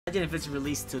Imagine if it's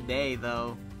released today,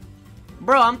 though.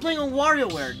 Bro, I'm playing on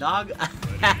Wario Ware, dog.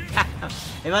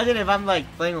 Imagine if I'm like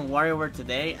playing on Wario Ware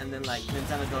today, and then like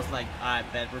Nintendo goes like, I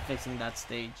bet we're fixing that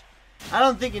stage. I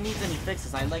don't think it needs any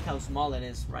fixes. I like how small it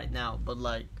is right now, but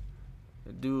like,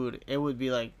 dude, it would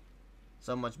be like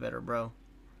so much better, bro.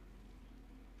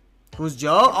 Who's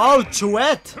Joe? Oh,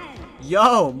 Chouette!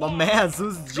 Yo, my man,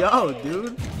 who's Joe,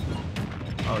 dude?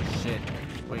 Oh shit.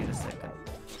 Wait a second.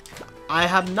 I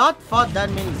have not fought that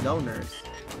many zoners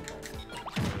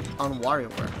on Wario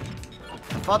Ware.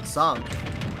 I fought some.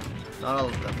 Not all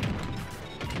of them.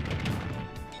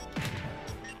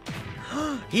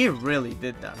 He really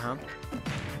did that, huh?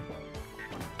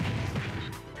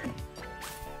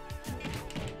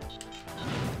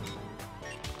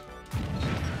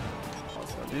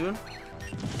 Also, dude.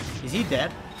 Is he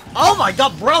dead? Oh my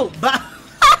god, bro!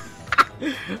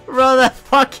 Bro, that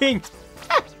fucking...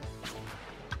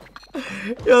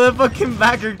 Yo, that fucking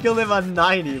backer killed him at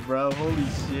 90, bro. Holy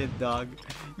shit, dog.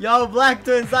 Yo, Black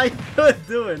Twins, how you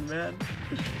doing, man?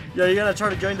 Yo, you gonna try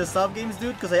to join the sub games,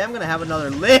 dude? Because I am gonna have another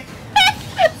list.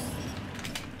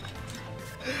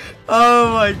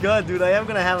 Oh my god, dude. I am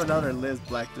gonna have another list,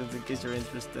 Black Twins, in case you're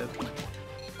interested.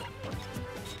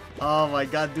 Oh my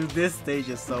god, dude. This stage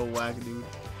is so whack, dude.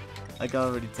 I can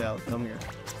already tell. Come here.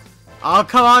 Oh,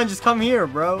 come on. Just come here,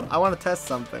 bro. I want to test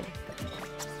something.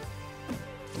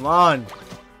 Come on.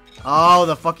 Oh,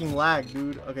 the fucking lag,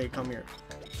 dude. Okay, come here.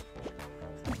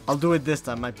 I'll do it this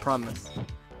time, I promise.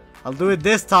 I'll do it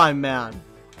this time, man.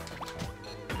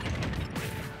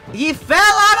 He fell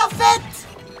out of it!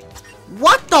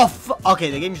 What the f-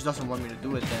 Okay, the game just doesn't want me to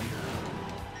do it then.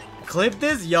 Clip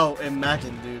this? Yo,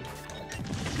 imagine, dude.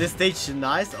 This stage is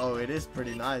nice? Oh, it is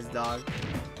pretty nice, dog.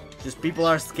 Just people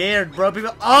are scared, bro.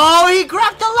 People- Oh, he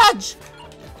grabbed the ledge!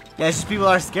 Yeah, it's just people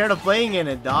are scared of playing in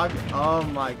it, dog. Oh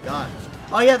my god.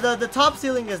 Oh yeah, the top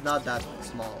ceiling is not that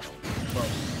small. Well,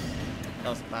 that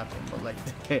was a platform, but like...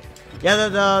 yeah,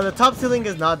 the top ceiling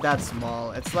is not that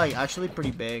small. It's like actually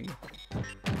pretty big.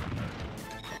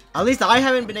 At least I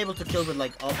haven't been able to kill with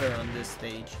like upper on this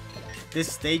stage.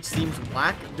 This stage seems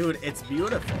whack. Dude, it's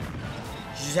beautiful.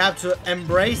 You just have to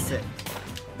embrace it.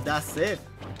 That's it.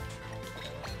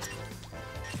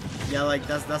 Yeah, like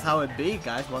that's how it be,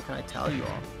 guys. What can I tell you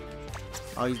all?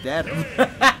 Oh, he's dead.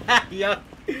 Yo,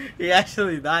 he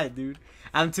actually died, dude.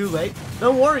 I'm too late.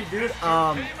 Don't worry, dude.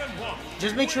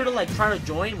 Just make sure to like try to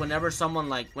join whenever someone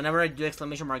like whenever I do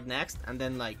exclamation mark next, and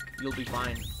then like you'll be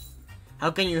fine. How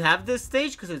can you have this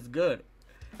stage? Because it's good.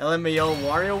 LMAO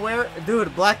Wario Ware,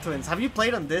 dude. Black Twins, have you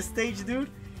played on this stage, dude?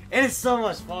 It is so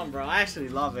much fun, bro. I actually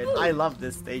love it. I love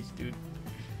this stage, dude.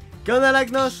 ¿Qué onda,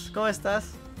 Lagnos? ¿Cómo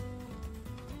estás?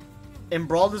 In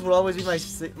Brawl, this will always be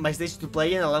my stage to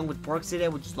play in, along with Pork City. I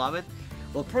would just love it.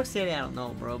 Well, Pork City, I don't know,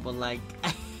 bro, but like,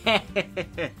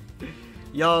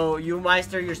 yo, you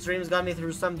Maister, your streams got me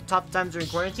through some tough times during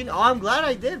quarantine. Oh, I'm glad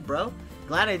I did, bro.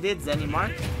 Glad I did,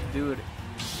 ZennyMark, dude.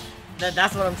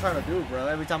 That's what I'm trying to do, bro.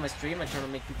 Every time I stream, I try to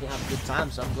make people have a good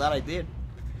time, so I'm glad I did.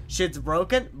 Shit's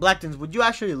broken. Blacktons, would you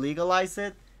actually legalize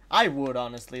it? I would,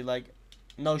 honestly. Like,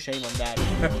 no shame on that.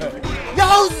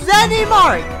 Yo,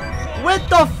 ZennyMark! With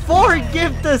the 4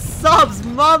 gifted subs,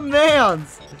 my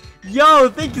mans! Yo,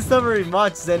 thank you so very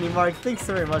much, ZennyMark. Thanks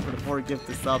so very much for the 4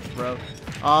 gifted subs, bro.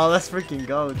 Oh, let's freaking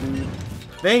go, dude.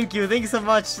 Thank you so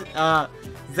much,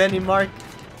 ZennyMark.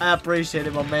 I appreciate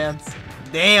it, my mans.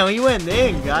 Damn, he went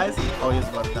in, guys. Oh, he's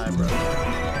about to die, bro.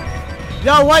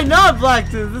 Yo, why not,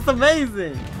 Blacktons? It's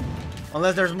amazing.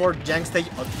 Unless there's more jank stage.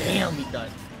 Oh, damn, he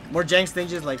died. More jank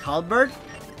stages like Halberd?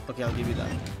 Okay, I'll give you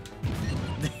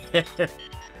that.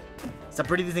 It's a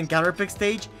pretty decent counter pick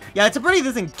stage. Yeah, it's a pretty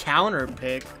decent counter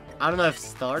pick. I don't know if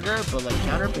starter, but like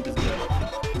counter pick is good.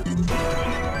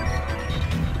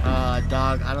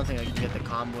 Dog, I don't think I can get the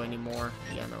combo anymore.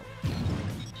 Yeah, no.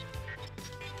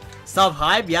 Sub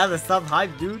hype? Yeah, the sub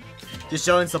hype, dude. Just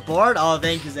showing support? Oh,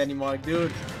 thank you, ZennyMark,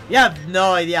 dude. You have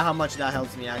no idea how much that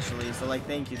helps me, actually. So, like,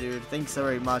 thank you, dude. Thanks so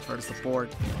very much for the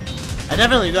support. I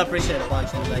definitely do appreciate it a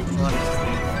bunch, dude. Like,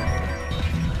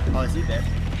 oh, is he dead?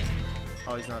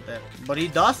 Oh, he's not dead. But he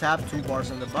does have 2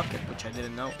 bars in the bucket, which I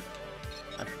didn't know.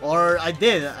 Or I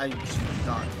did. I just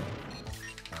forgot.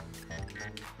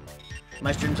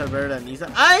 My streams are better than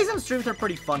Isa. Isa's streams are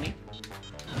pretty funny.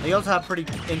 They also have pretty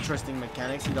interesting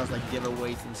mechanics. He does like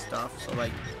giveaways and stuff. So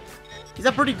like, he's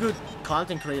a pretty good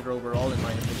content creator overall, in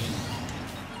my opinion.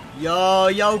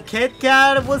 Yo,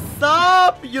 KitKat, what's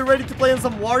up? You ready to play on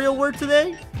some Wario Ware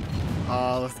today?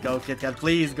 Oh, let's go, KitKat.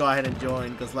 Please go ahead and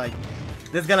join, cause like,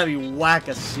 this is gonna be whack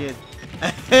as shit.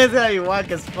 It's gonna be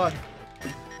whack as fuck.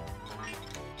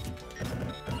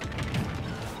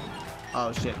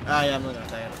 Oh shit. Ah, yeah, I'm not gonna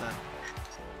die out of that.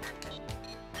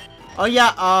 Oh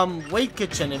yeah, wait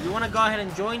kitchen. If you want to go ahead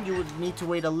and join, you would need to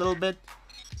wait a little bit.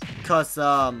 Cause,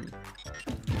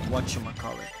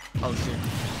 whatchamacallit. Oh shit.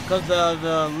 Because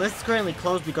the list is currently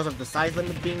closed because of the size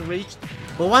limit being reached.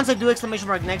 But once I do exclamation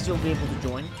mark next, you'll be able to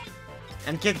join.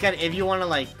 And KitKat, if you want to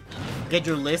like get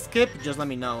your list skipped, just let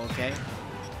me know, okay?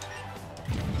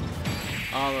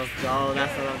 Oh, let's go.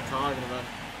 That's what I'm talking about.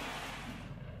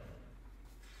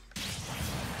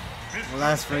 Well,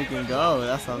 let's freaking go.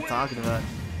 That's what I'm talking about.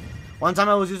 One time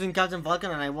I was using Captain Falcon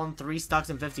and I won 3 stocks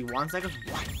in 51 seconds.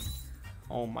 What?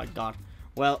 Oh my god.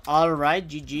 Well, alright,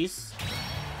 GG's.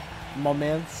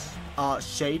 Moments.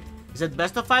 Shade. Is it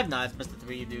best of 5? No, it's best of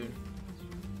 3, dude.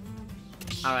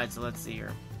 Alright, so let's see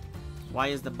here. Why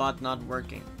is the bot not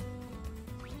working?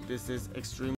 This is extremely